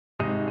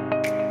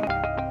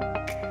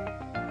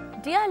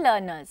Dear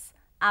learners,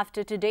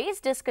 after today's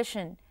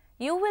discussion,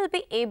 you will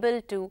be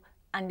able to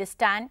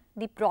understand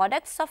the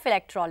products of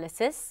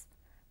electrolysis,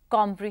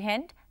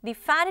 comprehend the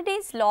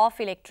Faraday's law of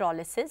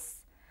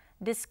electrolysis,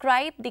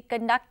 describe the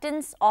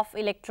conductance of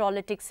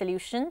electrolytic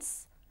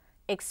solutions,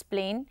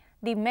 explain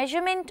the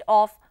measurement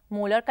of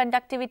molar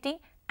conductivity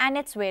and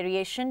its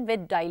variation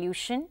with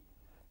dilution,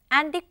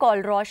 and the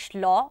Colroche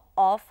law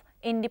of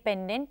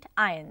independent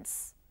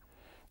ions.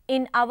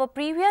 In our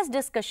previous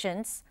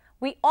discussions,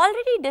 we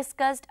already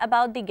discussed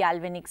about the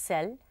galvanic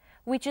cell,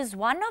 which is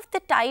one of the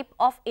type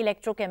of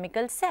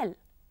electrochemical cell.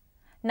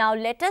 Now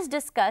let us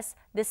discuss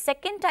the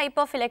second type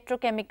of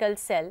electrochemical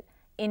cell,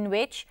 in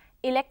which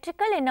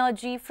electrical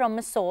energy from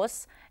a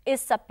source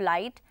is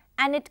supplied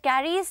and it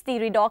carries the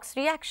redox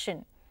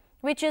reaction,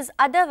 which is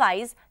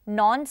otherwise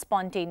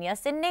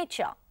non-spontaneous in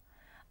nature.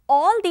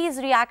 All these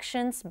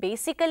reactions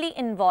basically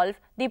involve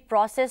the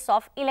process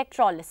of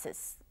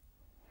electrolysis.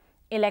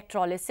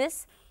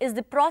 Electrolysis is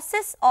the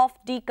process of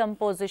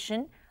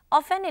decomposition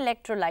of an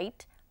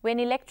electrolyte when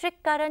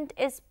electric current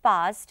is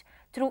passed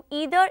through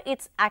either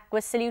its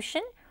aqueous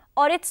solution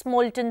or its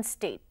molten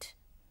state.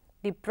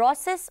 The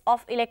process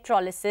of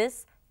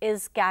electrolysis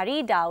is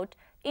carried out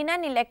in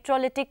an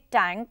electrolytic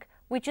tank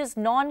which is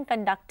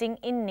non-conducting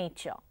in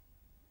nature.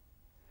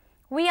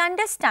 We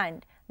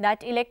understand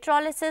that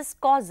electrolysis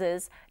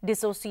causes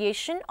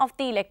dissociation of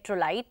the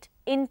electrolyte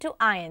into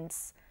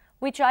ions,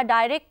 which are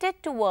directed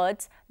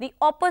towards the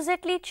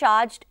oppositely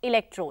charged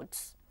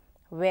electrodes,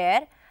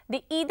 where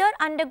they either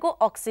undergo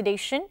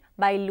oxidation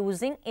by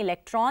losing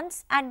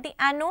electrons at the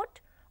anode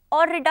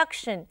or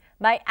reduction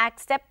by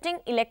accepting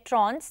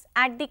electrons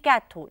at the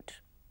cathode.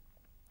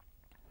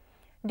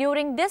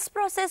 During this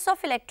process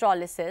of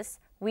electrolysis,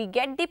 we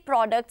get the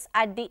products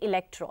at the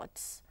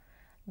electrodes.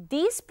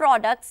 These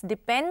products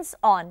depends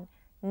on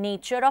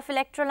nature of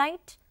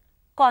electrolyte,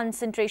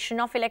 concentration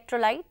of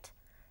electrolyte,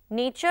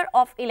 nature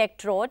of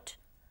electrode,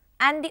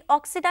 and the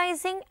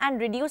oxidizing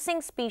and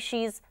reducing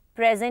species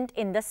present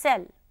in the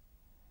cell.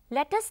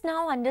 Let us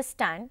now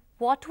understand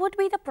what would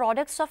be the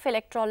products of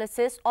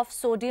electrolysis of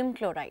sodium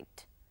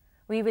chloride.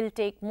 We will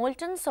take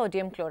molten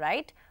sodium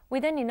chloride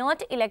with an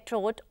inert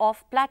electrode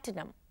of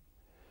platinum.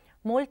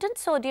 Molten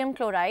sodium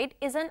chloride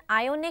is an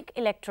ionic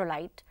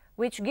electrolyte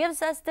which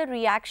gives us the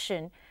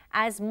reaction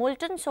as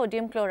molten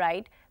sodium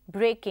chloride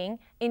breaking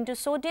into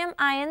sodium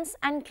ions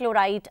and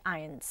chloride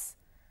ions.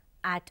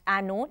 At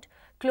anode,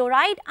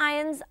 chloride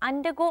ions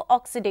undergo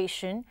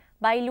oxidation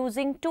by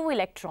losing 2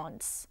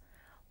 electrons,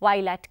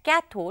 while at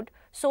cathode,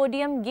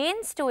 sodium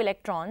gains 2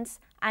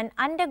 electrons and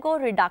undergo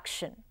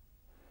reduction.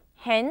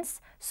 Hence,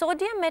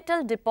 sodium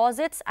metal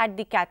deposits at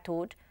the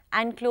cathode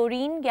and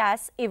chlorine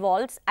gas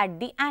evolves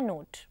at the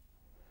anode.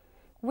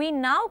 We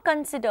now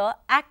consider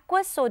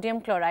aqueous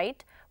sodium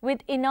chloride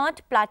with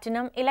inert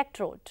platinum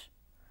electrode.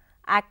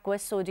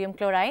 Aqueous sodium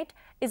chloride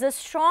is a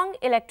strong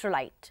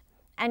electrolyte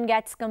and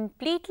gets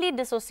completely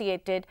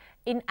dissociated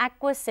in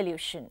aqueous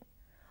solution.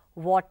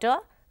 Water,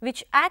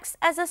 which acts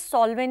as a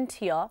solvent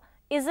here,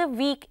 is a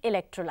weak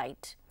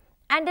electrolyte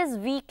and is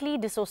weakly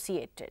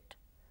dissociated.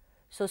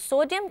 So,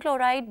 sodium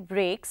chloride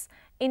breaks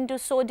into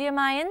sodium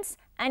ions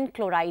and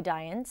chloride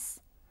ions.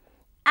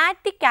 At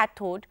the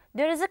cathode,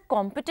 there is a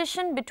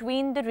competition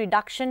between the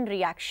reduction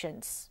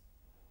reactions.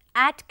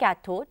 At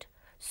cathode,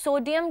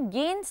 sodium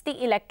gains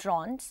the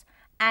electrons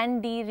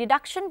and the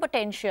reduction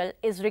potential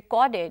is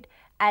recorded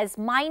as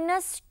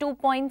minus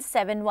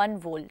 2.71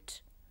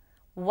 volt,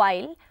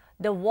 while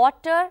the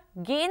water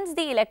gains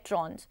the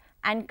electrons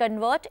and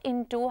convert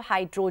into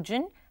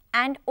hydrogen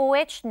and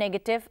OH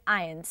negative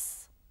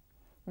ions.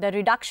 The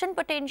reduction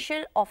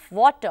potential of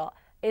water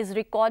is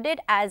recorded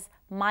as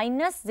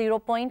minus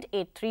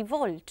 0.83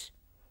 volt.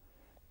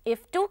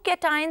 If 2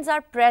 cations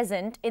are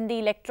present in the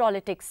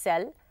electrolytic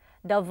cell,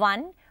 the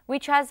one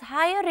which has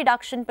higher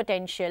reduction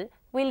potential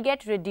will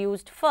get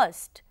reduced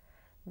first.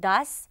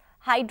 Thus,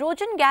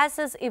 hydrogen gas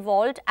is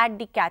evolved at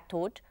the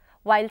cathode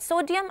while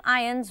sodium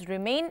ions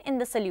remain in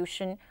the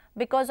solution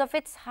because of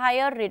its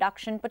higher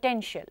reduction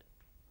potential.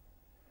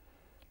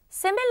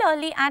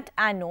 Similarly, at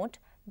anode,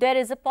 there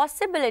is a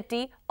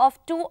possibility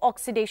of 2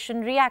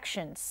 oxidation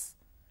reactions.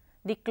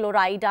 The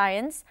chloride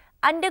ions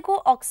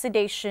undergo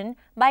oxidation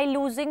by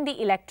losing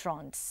the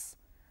electrons,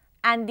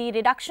 and the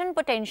reduction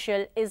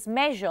potential is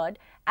measured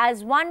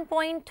as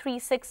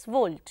 1.36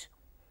 volt,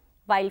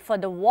 while for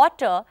the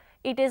water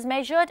it is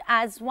measured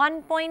as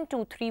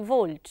 1.23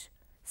 volt.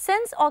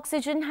 Since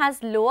oxygen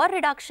has lower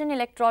reduction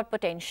electrode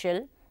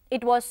potential,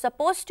 it was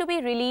supposed to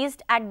be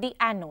released at the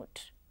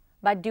anode,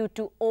 but due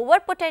to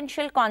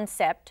overpotential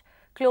concept,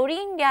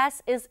 chlorine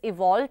gas is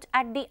evolved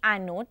at the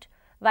anode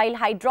while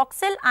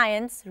hydroxyl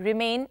ions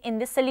remain in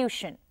the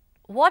solution.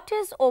 What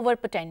is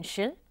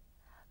overpotential?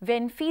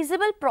 When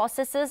feasible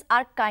processes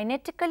are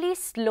kinetically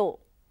slow,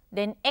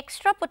 then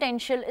extra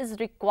potential is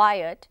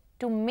required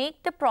to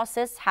make the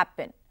process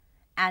happen,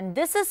 and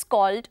this is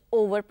called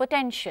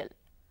overpotential.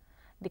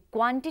 The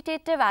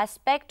quantitative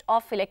aspect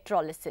of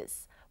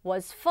electrolysis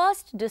was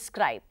first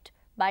described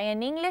by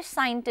an English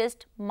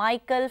scientist,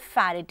 Michael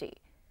Faraday,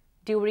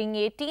 during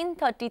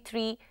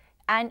 1833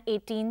 and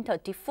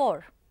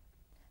 1834.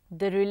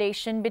 The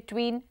relation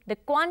between the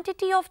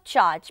quantity of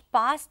charge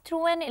passed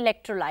through an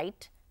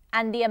electrolyte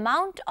and the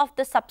amount of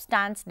the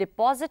substance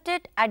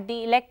deposited at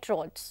the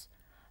electrodes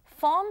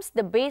forms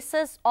the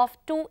basis of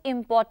two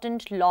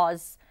important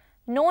laws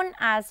known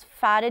as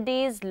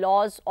Faraday's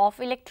laws of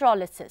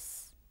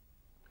electrolysis.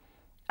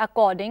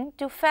 According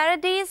to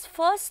Faraday's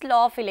first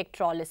law of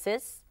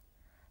electrolysis,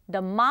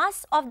 the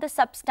mass of the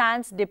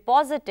substance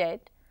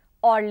deposited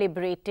or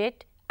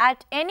liberated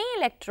at any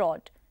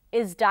electrode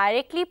is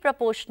directly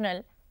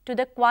proportional to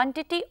the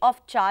quantity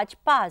of charge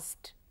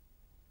passed.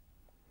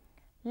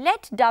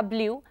 Let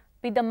W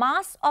be the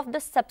mass of the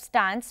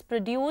substance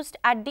produced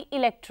at the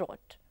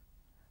electrode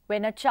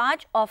when a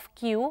charge of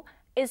Q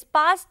is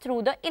passed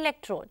through the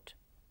electrode.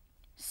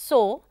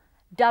 So,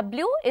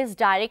 W is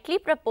directly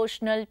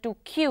proportional to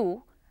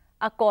Q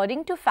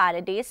according to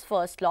Faraday's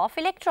first law of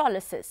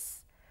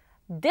electrolysis.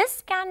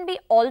 This can be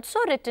also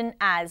written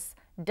as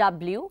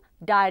W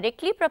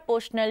directly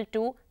proportional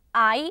to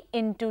I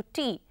into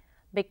T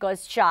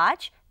because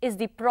charge is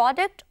the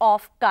product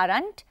of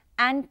current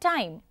and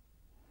time.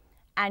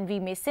 And we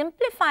may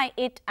simplify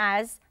it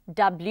as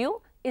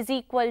W is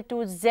equal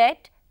to Z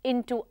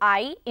into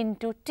I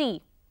into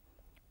T,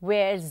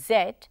 where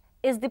Z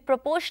is the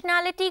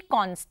proportionality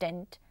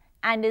constant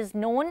and is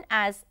known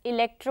as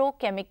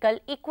electrochemical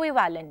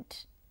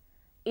equivalent.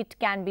 It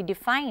can be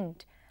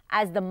defined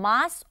as the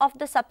mass of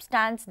the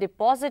substance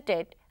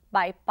deposited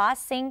by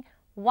passing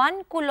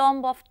 1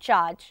 coulomb of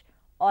charge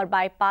or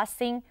by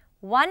passing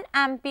 1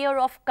 ampere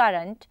of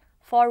current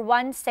for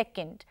 1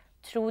 second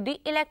through the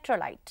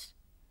electrolyte.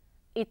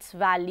 Its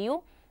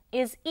value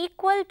is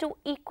equal to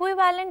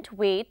equivalent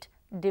weight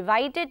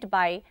divided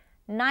by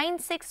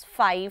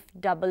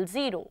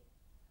 96500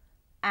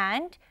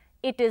 and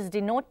it is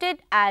denoted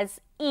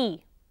as E.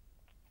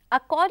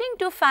 According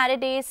to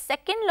Faraday's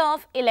second law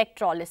of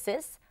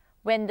electrolysis,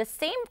 when the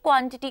same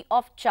quantity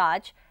of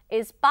charge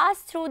is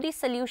passed through the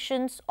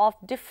solutions of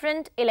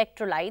different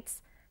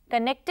electrolytes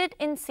connected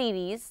in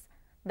series,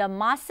 the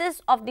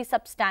masses of the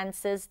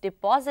substances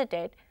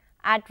deposited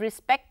at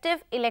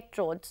respective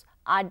electrodes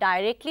are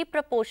directly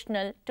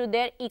proportional to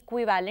their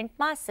equivalent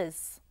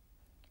masses.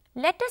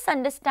 Let us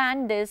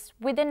understand this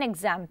with an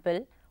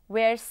example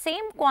where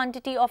same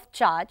quantity of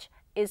charge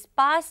is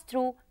passed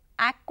through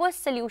aqueous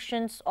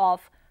solutions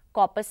of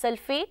copper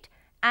sulfate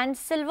and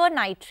silver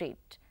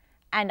nitrate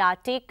and are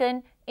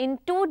taken in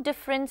two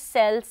different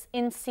cells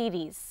in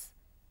series.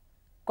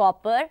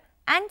 Copper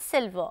and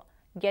silver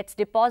gets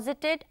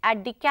deposited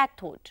at the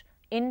cathode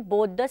in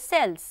both the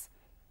cells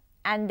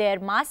and their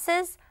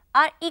masses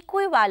are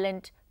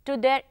equivalent to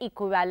their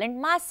equivalent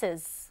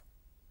masses.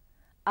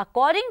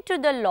 According to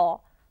the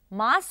law,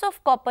 mass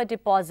of copper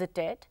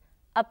deposited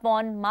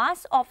upon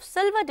mass of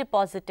silver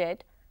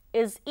deposited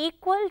is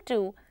equal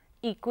to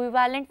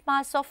equivalent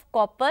mass of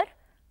copper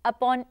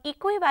upon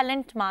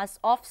equivalent mass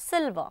of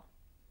silver.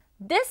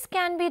 This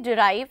can be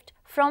derived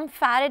from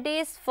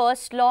Faraday's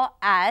first law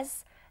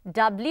as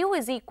W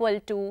is equal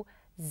to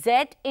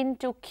Z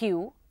into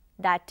Q,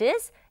 that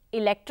is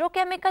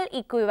electrochemical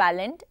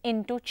equivalent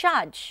into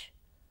charge.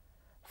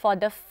 For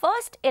the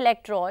first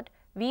electrode,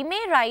 we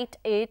may write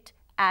it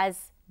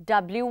as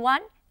W1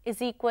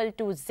 is equal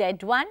to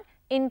Z1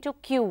 into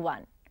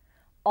Q1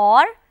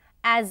 or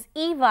as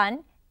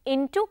E1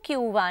 into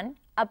Q1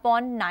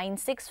 upon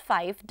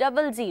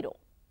 96500.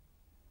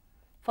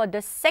 For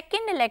the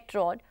second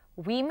electrode,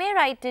 we may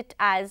write it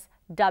as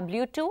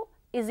W2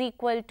 is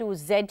equal to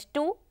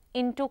Z2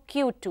 into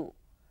Q2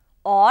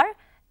 or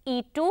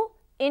E2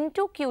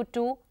 into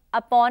Q2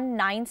 upon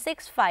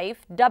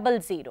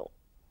 96500.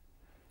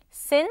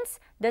 Since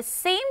the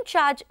same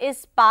charge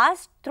is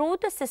passed through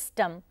the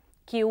system,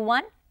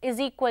 Q1 is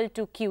equal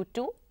to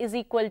Q2 is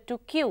equal to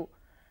Q,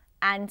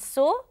 and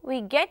so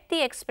we get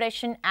the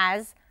expression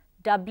as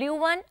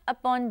W1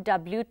 upon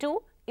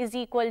W2 is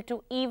equal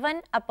to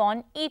E1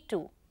 upon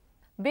E2.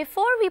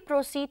 Before we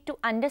proceed to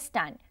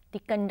understand the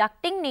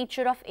conducting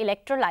nature of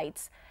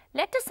electrolytes,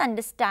 let us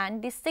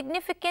understand the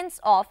significance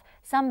of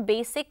some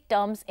basic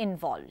terms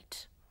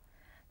involved.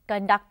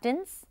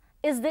 Conductance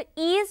is the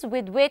ease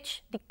with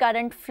which the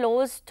current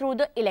flows through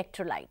the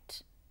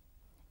electrolyte.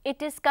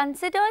 It is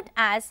considered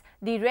as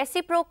the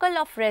reciprocal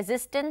of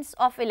resistance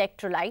of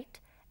electrolyte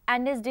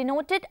and is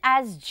denoted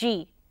as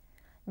G.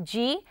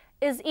 G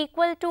is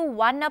equal to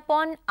 1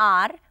 upon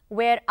R,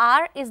 where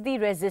R is the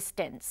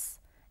resistance.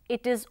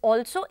 It is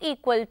also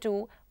equal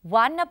to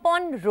 1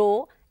 upon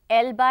rho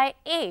L by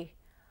A,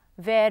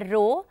 where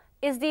rho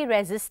is the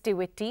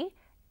resistivity,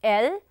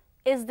 L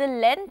is the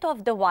length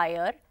of the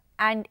wire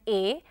and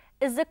A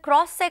is the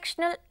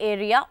cross-sectional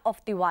area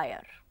of the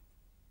wire.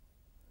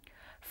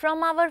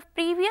 From our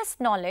previous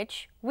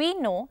knowledge, we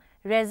know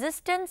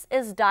resistance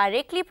is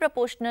directly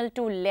proportional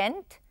to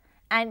length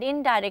and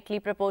indirectly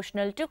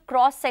proportional to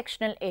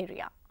cross-sectional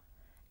area,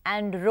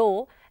 and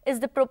rho is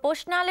the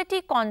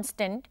proportionality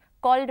constant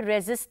called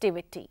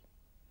resistivity.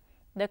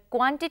 The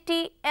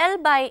quantity L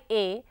by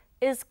A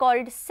is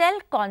called cell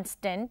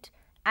constant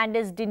and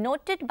is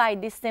denoted by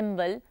the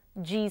symbol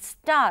G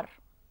star.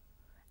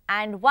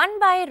 and 1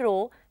 by rho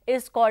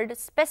is called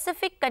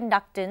specific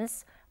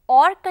conductance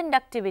or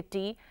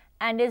conductivity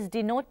and is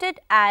denoted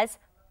as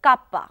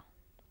kappa.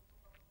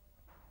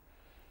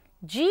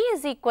 G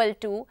is equal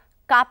to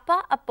kappa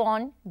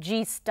upon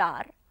G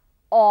star,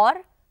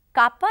 or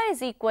kappa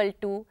is equal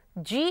to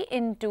G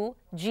into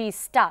G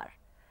star.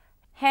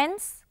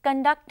 Hence,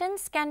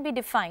 conductance can be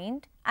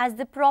defined as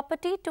the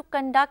property to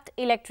conduct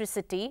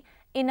electricity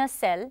in a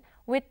cell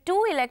with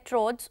 2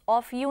 electrodes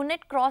of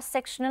unit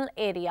cross-sectional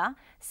area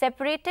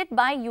separated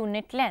by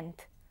unit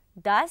length.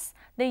 Thus,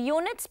 the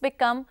units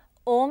become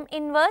ohm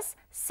inverse,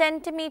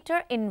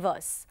 centimeter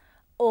inverse.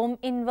 Ohm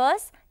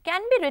inverse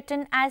can be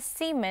written as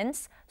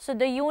Siemens, so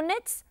the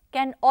units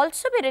can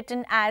also be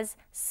written as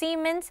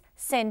Siemens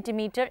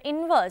centimeter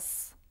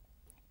inverse.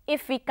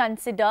 If we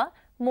consider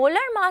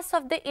molar mass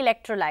of the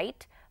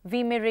electrolyte,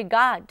 we may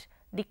regard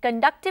the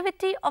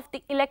conductivity of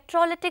the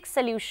electrolytic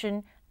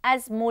solution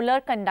as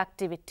molar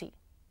conductivity.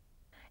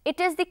 It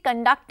is the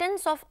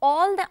conductance of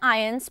all the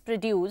ions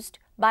produced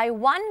by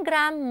 1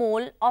 gram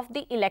mole of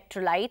the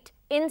electrolyte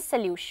in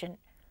solution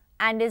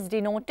and is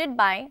denoted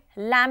by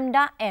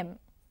lambda m.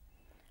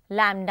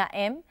 Lambda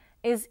m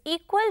is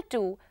equal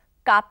to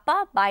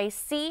kappa by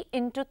C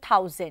into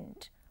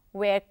 1000,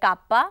 where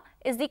kappa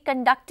is the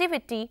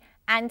conductivity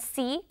and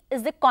C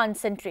is the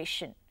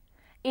concentration.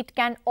 It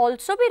can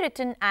also be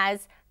written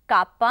as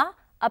kappa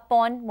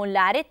upon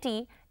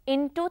molarity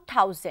into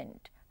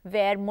 1000,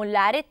 where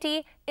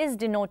molarity is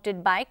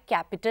denoted by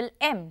capital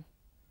M.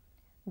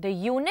 The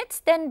units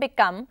then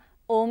become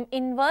ohm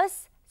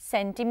inverse,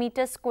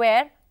 centimeter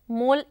square,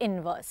 mole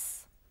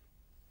inverse.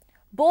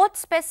 Both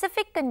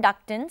specific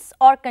conductance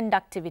or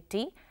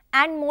conductivity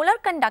and molar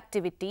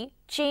conductivity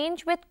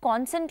change with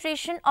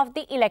concentration of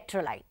the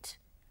electrolyte.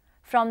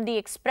 From the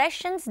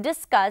expressions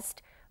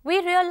discussed, we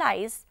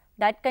realize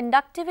that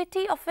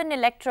conductivity of an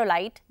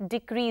electrolyte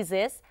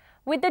decreases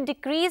with the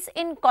decrease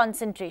in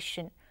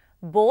concentration,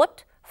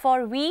 both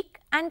for weak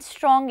and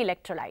strong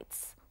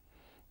electrolytes.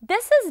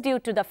 This is due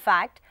to the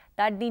fact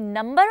that the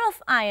number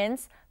of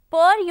ions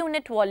per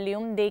unit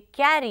volume they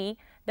carry,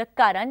 the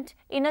current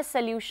in a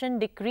solution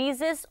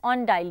decreases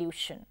on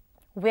dilution,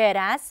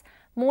 whereas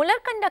molar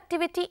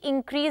conductivity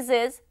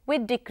increases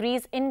with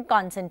decrease in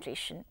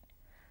concentration.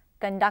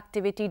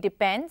 Conductivity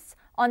depends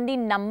on the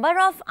number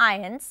of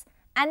ions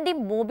and the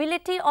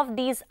mobility of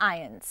these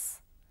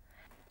ions.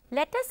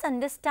 Let us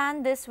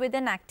understand this with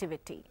an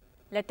activity.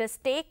 Let us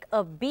take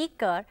a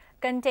beaker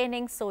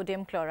containing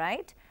sodium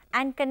chloride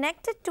and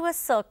connect it to a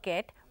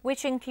circuit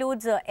which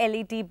includes a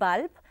LED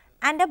bulb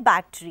and a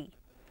battery.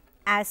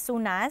 As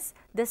soon as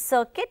the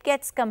circuit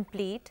gets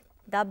complete,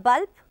 the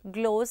bulb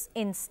glows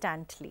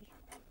instantly.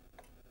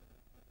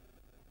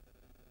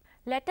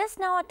 Let us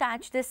now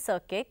attach this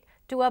circuit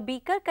to a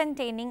beaker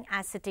containing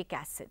acetic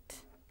acid.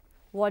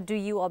 What do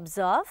you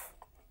observe?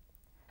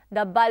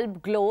 The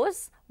bulb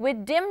glows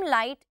with dim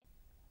light.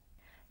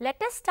 Let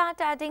us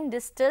start adding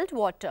distilled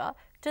water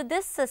to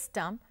this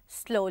system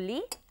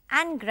slowly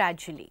and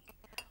gradually.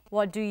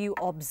 What do you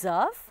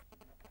observe?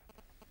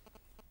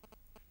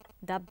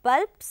 The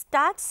bulb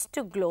starts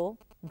to glow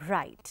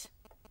bright.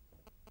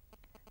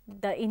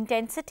 The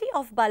intensity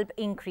of bulb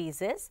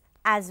increases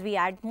as we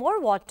add more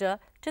water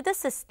to the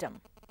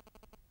system.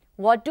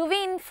 What do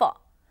we infer?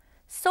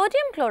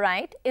 Sodium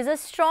chloride is a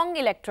strong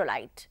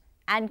electrolyte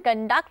and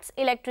conducts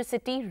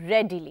electricity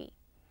readily.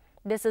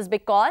 This is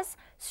because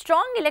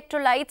strong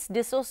electrolytes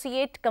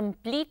dissociate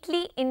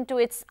completely into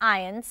its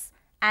ions,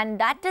 and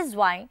that is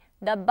why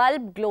the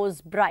bulb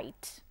glows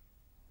bright.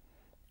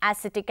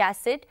 Acetic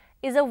acid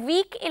is a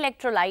weak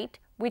electrolyte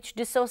which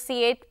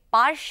dissociates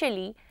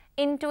partially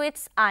into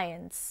its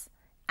ions,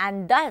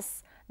 and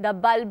thus the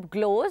bulb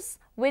glows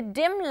with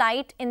dim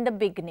light in the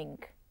beginning.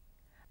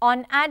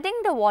 On adding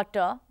the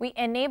water, we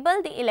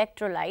enable the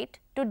electrolyte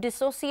to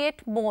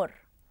dissociate more,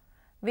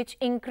 which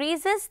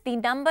increases the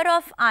number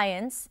of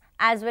ions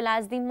as well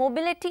as the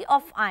mobility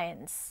of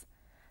ions.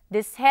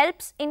 This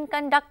helps in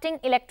conducting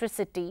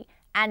electricity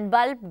and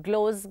bulb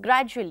glows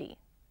gradually.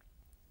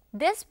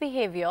 This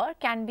behavior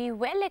can be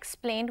well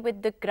explained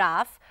with the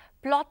graph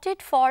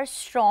plotted for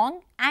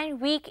strong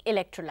and weak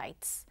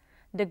electrolytes.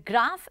 The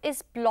graph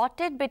is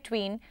plotted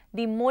between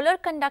the molar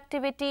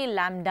conductivity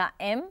lambda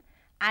m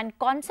and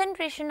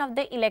concentration of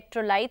the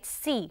electrolyte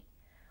C.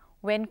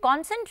 When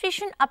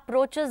concentration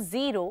approaches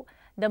 0,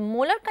 the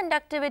molar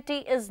conductivity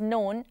is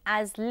known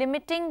as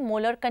limiting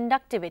molar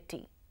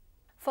conductivity.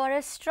 For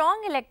a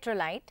strong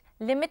electrolyte,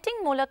 limiting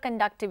molar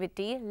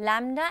conductivity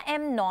lambda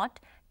m naught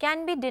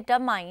can be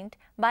determined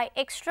by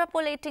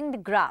extrapolating the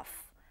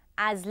graph,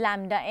 as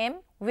lambda m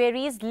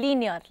varies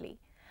linearly.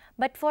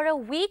 But for a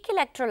weak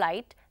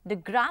electrolyte, the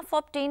graph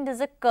obtained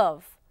is a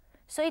curve,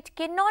 so it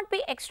cannot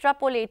be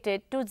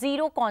extrapolated to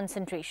 0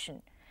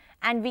 concentration,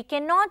 and we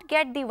cannot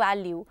get the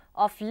value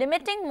of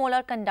limiting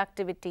molar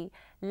conductivity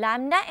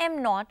lambda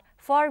m naught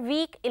for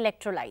weak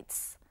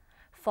electrolytes.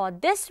 For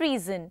this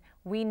reason,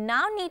 we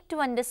now need to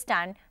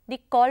understand the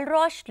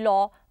Colroche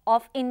law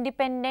of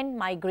independent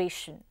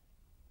migration.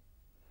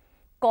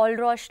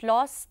 Colroche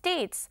law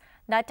states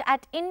that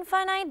at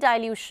infinite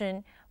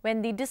dilution,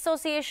 when the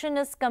dissociation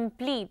is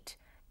complete,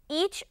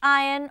 each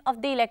ion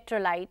of the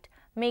electrolyte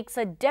makes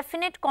a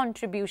definite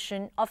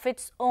contribution of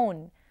its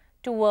own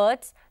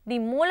towards the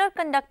molar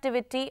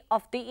conductivity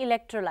of the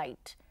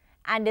electrolyte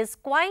and is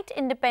quite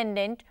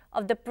independent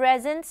of the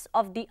presence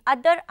of the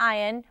other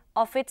ion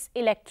of its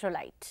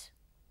electrolyte.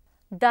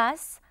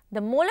 Thus,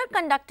 the molar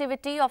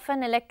conductivity of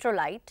an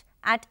electrolyte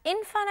at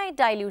infinite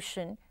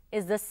dilution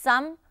is the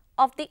sum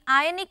of the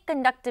ionic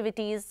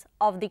conductivities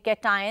of the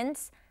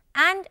cations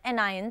and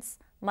anions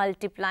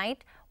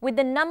multiplied with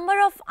the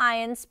number of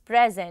ions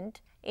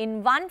present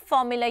in one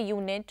formula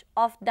unit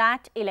of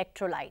that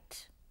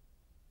electrolyte.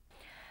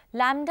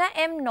 Lambda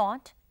m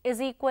naught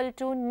is equal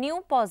to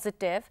nu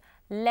positive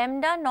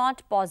lambda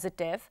naught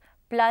positive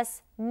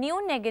plus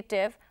nu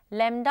negative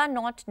lambda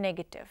naught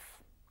negative.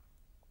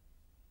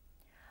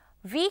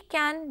 We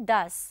can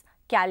thus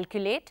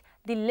calculate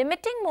the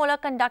limiting molar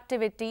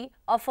conductivity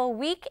of a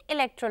weak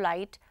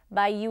electrolyte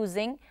by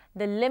using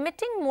the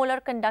limiting molar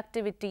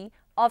conductivity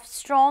of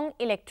strong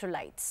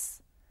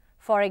electrolytes.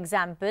 For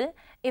example,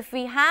 if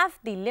we have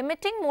the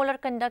limiting molar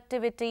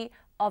conductivity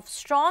of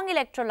strong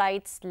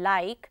electrolytes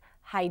like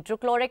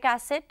hydrochloric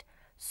acid,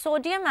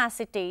 sodium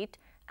acetate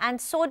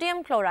and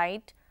sodium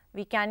chloride,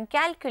 we can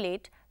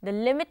calculate the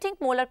limiting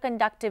molar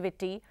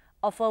conductivity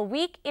of a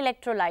weak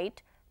electrolyte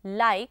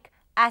like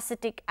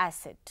acetic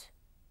acid.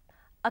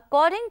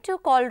 According to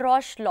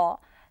Colroche law,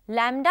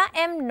 lambda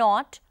m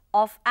naught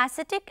of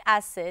acetic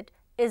acid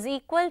is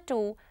equal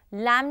to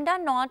lambda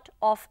naught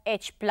of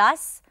H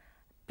plus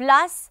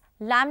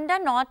lambda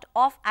naught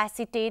of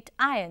acetate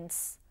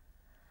ions.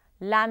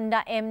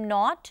 Lambda m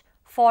naught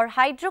for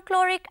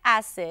hydrochloric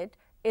acid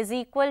is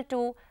equal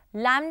to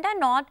lambda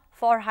naught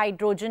for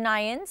hydrogen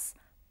ions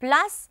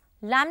plus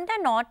lambda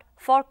naught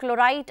for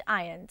chloride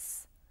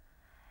ions.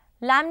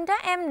 Lambda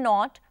m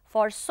naught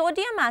for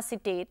sodium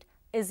acetate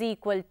is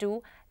equal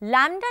to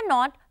lambda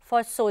naught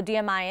for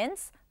sodium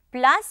ions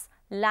plus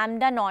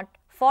lambda naught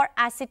for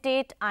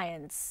acetate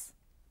ions.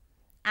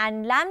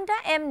 And lambda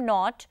m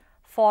naught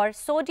for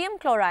sodium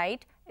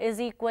chloride is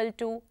equal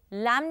to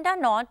lambda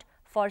naught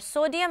for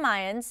sodium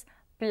ions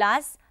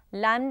plus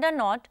lambda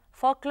naught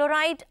for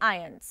chloride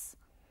ions.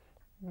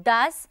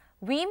 Thus,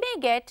 we may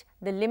get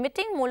the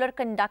limiting molar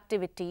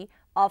conductivity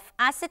of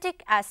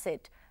acetic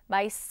acid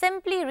by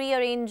simply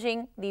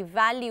rearranging the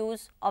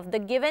values of the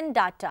given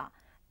data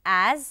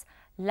as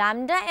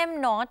lambda m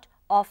naught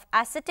of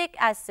acetic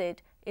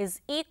acid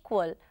is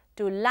equal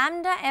to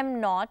lambda m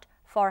naught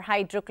for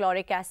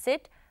hydrochloric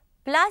acid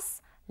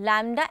plus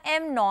lambda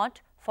m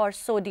naught for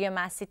sodium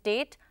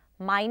acetate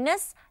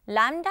minus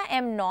lambda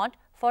m naught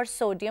for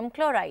sodium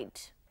chloride.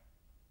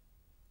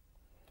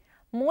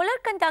 Molar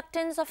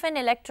conductance of an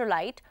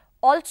electrolyte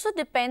also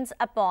depends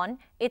upon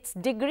its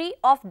degree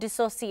of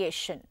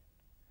dissociation.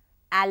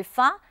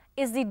 Alpha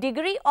is the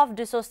degree of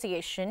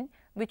dissociation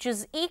which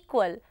is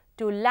equal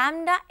to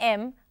lambda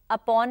m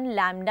upon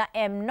lambda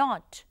m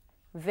naught,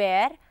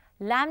 where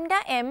lambda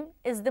m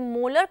is the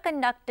molar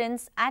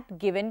conductance at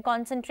given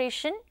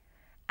concentration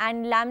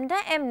and lambda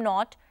m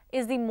naught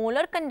is the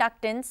molar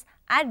conductance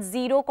at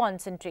 0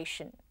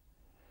 concentration.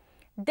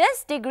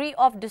 This degree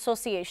of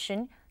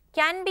dissociation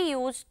can be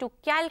used to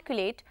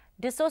calculate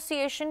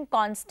dissociation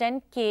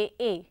constant Ka,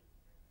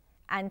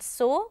 and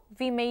so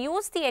we may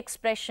use the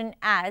expression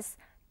as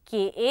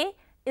Ka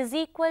is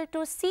equal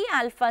to C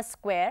alpha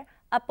square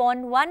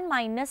upon 1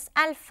 minus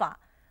alpha,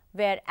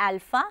 where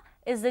alpha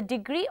is the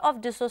degree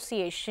of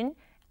dissociation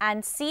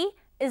and C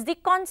is the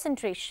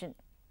concentration.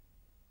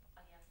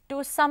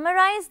 To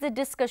summarize the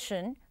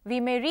discussion, we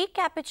may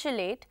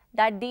recapitulate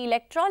that the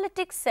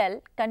electrolytic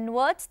cell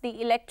converts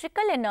the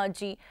electrical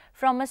energy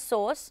from a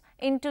source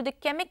into the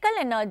chemical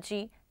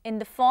energy in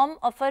the form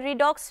of a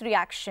redox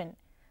reaction,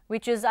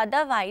 which is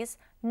otherwise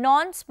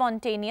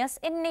non-spontaneous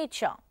in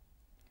nature.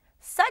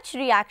 Such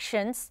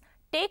reactions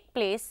take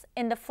place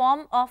in the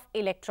form of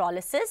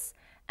electrolysis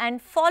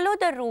and follow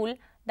the rule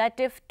that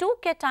if two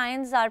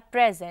cations are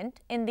present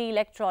in the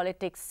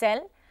electrolytic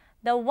cell,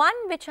 the one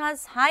which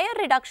has higher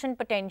reduction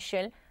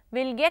potential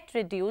will get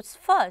reduced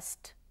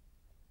first.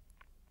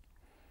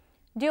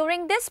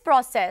 During this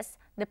process,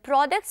 the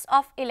products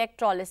of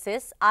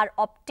electrolysis are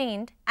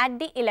obtained at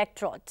the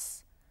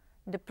electrodes.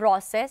 The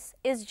process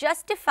is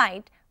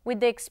justified with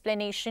the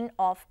explanation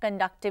of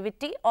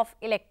conductivity of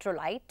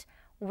electrolyte,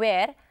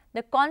 where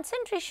the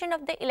concentration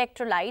of the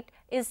electrolyte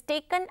is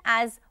taken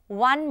as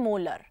 1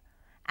 molar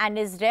and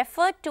is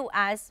referred to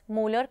as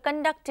molar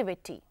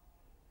conductivity.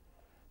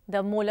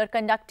 The molar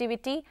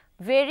conductivity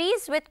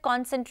varies with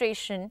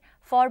concentration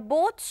for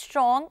both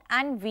strong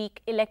and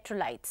weak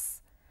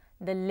electrolytes.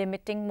 The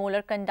limiting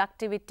molar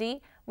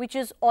conductivity, which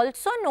is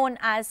also known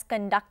as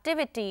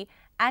conductivity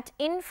at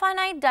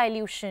infinite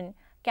dilution,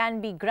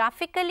 can be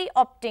graphically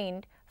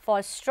obtained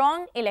for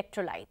strong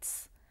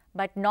electrolytes,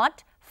 but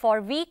not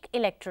for weak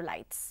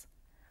electrolytes.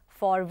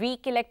 For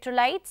weak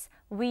electrolytes,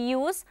 we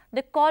use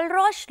the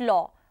Colroche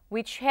law,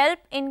 which help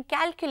in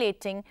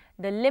calculating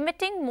the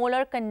limiting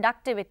molar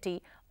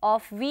conductivity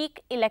of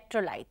weak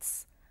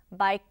electrolytes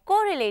by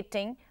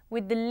correlating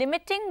with the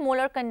limiting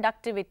molar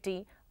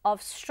conductivity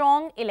of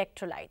strong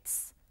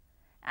electrolytes.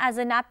 As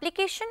an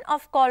application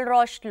of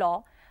Colroche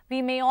law,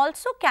 we may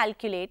also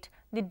calculate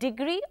the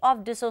degree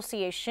of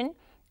dissociation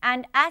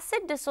and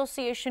acid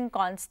dissociation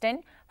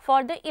constant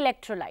for the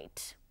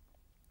electrolyte.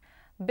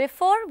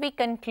 Before we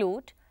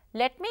conclude,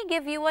 let me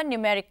give you a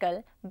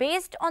numerical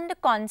based on the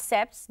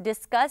concepts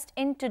discussed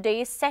in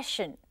today's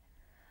session.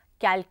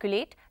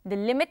 Calculate the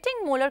limiting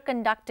molar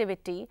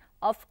conductivity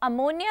of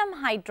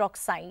ammonium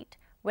hydroxide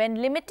when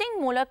limiting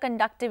molar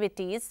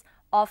conductivities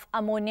of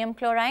ammonium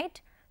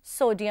chloride,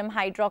 sodium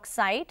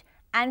hydroxide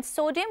and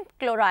sodium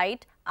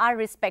chloride are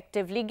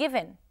respectively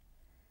given.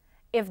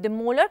 If the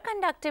molar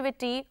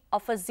conductivity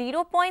of a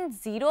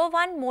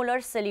 0.01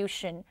 molar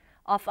solution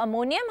of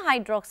ammonium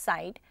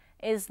hydroxide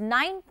is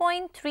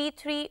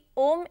 9.33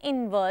 ohm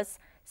inverse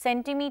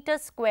centimeter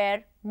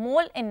square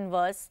mole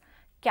inverse,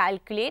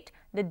 calculate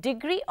the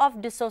degree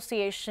of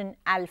dissociation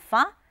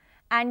alpha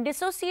and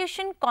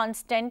dissociation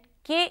constant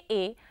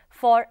Ka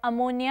for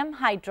ammonium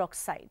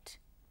hydroxide.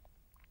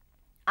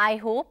 I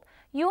hope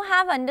you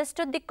have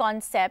understood the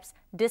concepts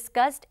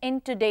discussed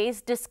in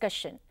today's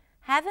discussion.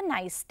 Have a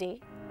nice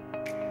day.